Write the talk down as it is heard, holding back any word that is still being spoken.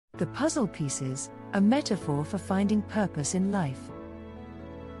The puzzle pieces, a metaphor for finding purpose in life.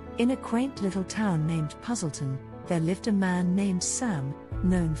 In a quaint little town named Puzzleton, there lived a man named Sam,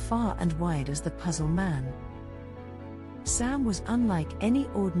 known far and wide as the Puzzle Man. Sam was unlike any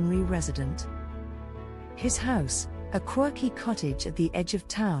ordinary resident. His house, a quirky cottage at the edge of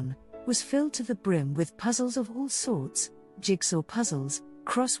town, was filled to the brim with puzzles of all sorts: jigsaw puzzles,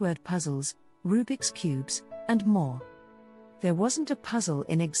 crossword puzzles, Rubik's cubes, and more. There wasn't a puzzle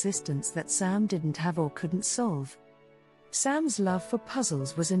in existence that Sam didn't have or couldn't solve. Sam's love for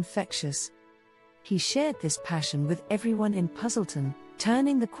puzzles was infectious. He shared this passion with everyone in Puzzleton,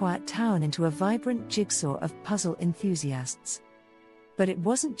 turning the quiet town into a vibrant jigsaw of puzzle enthusiasts. But it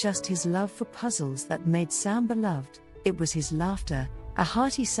wasn't just his love for puzzles that made Sam beloved, it was his laughter, a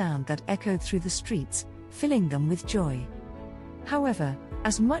hearty sound that echoed through the streets, filling them with joy. However,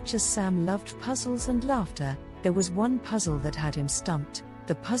 as much as Sam loved puzzles and laughter, there was one puzzle that had him stumped,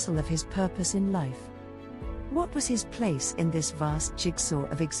 the puzzle of his purpose in life. What was his place in this vast jigsaw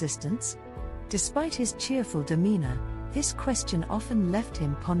of existence? Despite his cheerful demeanor, this question often left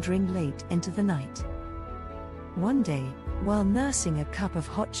him pondering late into the night. One day, while nursing a cup of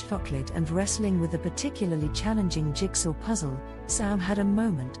hot chocolate and wrestling with a particularly challenging jigsaw puzzle, Sam had a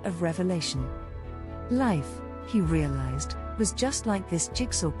moment of revelation. Life, he realized, was just like this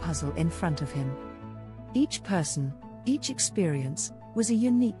jigsaw puzzle in front of him. Each person, each experience, was a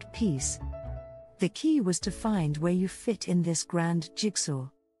unique piece. The key was to find where you fit in this grand jigsaw.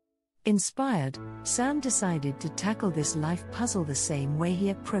 Inspired, Sam decided to tackle this life puzzle the same way he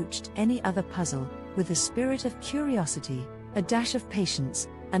approached any other puzzle, with a spirit of curiosity, a dash of patience,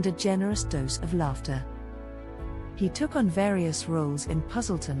 and a generous dose of laughter. He took on various roles in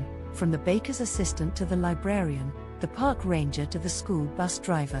Puzzleton, from the baker's assistant to the librarian, the park ranger to the school bus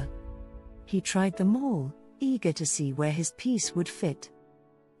driver. He tried them all, eager to see where his piece would fit.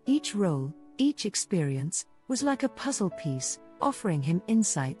 Each role, each experience, was like a puzzle piece, offering him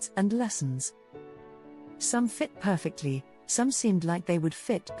insights and lessons. Some fit perfectly, some seemed like they would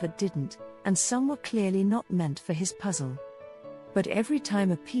fit but didn't, and some were clearly not meant for his puzzle. But every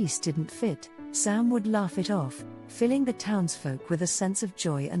time a piece didn't fit, Sam would laugh it off, filling the townsfolk with a sense of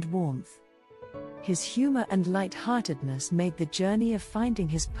joy and warmth. His humor and light-heartedness made the journey of finding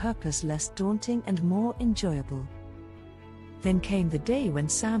his purpose less daunting and more enjoyable. Then came the day when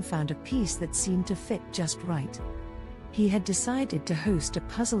Sam found a piece that seemed to fit just right. He had decided to host a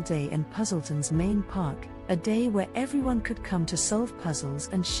puzzle day in Puzzleton's main park, a day where everyone could come to solve puzzles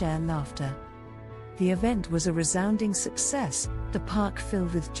and share laughter. The event was a resounding success, the park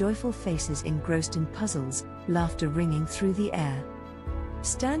filled with joyful faces engrossed in puzzles, laughter ringing through the air.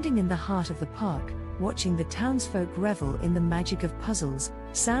 Standing in the heart of the park, watching the townsfolk revel in the magic of puzzles,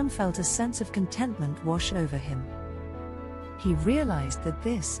 Sam felt a sense of contentment wash over him. He realized that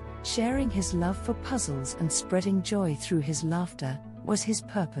this, sharing his love for puzzles and spreading joy through his laughter, was his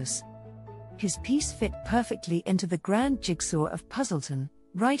purpose. His piece fit perfectly into the grand jigsaw of Puzzleton,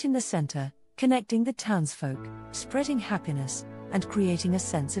 right in the center, connecting the townsfolk, spreading happiness, and creating a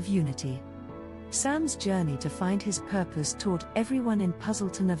sense of unity. Sam's journey to find his purpose taught everyone in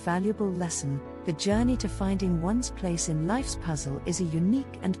Puzzleton a valuable lesson: the journey to finding one's place in life's puzzle is a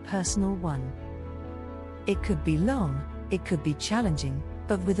unique and personal one. It could be long, it could be challenging,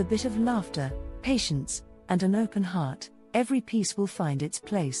 but with a bit of laughter, patience, and an open heart, every piece will find its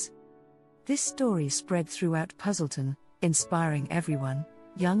place. This story spread throughout Puzzleton, inspiring everyone,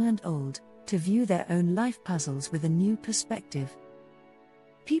 young and old, to view their own life puzzles with a new perspective.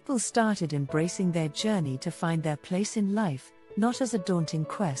 People started embracing their journey to find their place in life, not as a daunting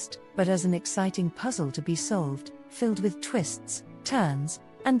quest, but as an exciting puzzle to be solved, filled with twists, turns,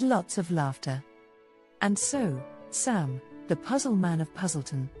 and lots of laughter. And so, Sam, the Puzzle Man of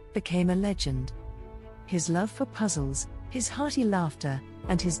Puzzleton, became a legend. His love for puzzles, his hearty laughter,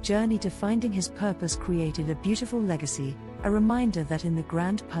 and his journey to finding his purpose created a beautiful legacy, a reminder that in the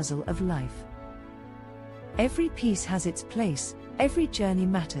grand puzzle of life, every piece has its place, every journey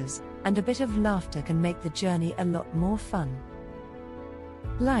matters, and a bit of laughter can make the journey a lot more fun.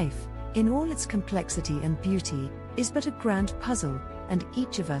 Life, in all its complexity and beauty, is but a grand puzzle, and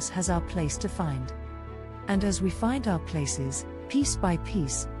each of us has our place to find. And as we find our places, piece by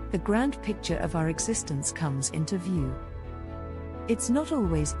piece, the grand picture of our existence comes into view. It's not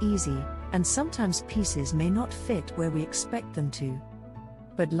always easy, and sometimes pieces may not fit where we expect them to.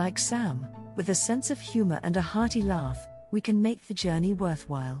 But like Sam, with a sense of humor and a hearty laugh, we can make the journey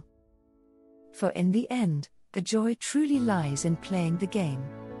worthwhile. For in the end, the joy truly lies in playing the game.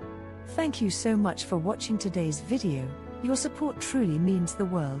 Thank you so much for watching today's video. Your support truly means the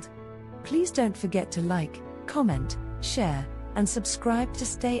world. Please don't forget to like, comment, share, and subscribe to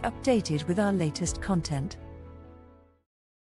stay updated with our latest content.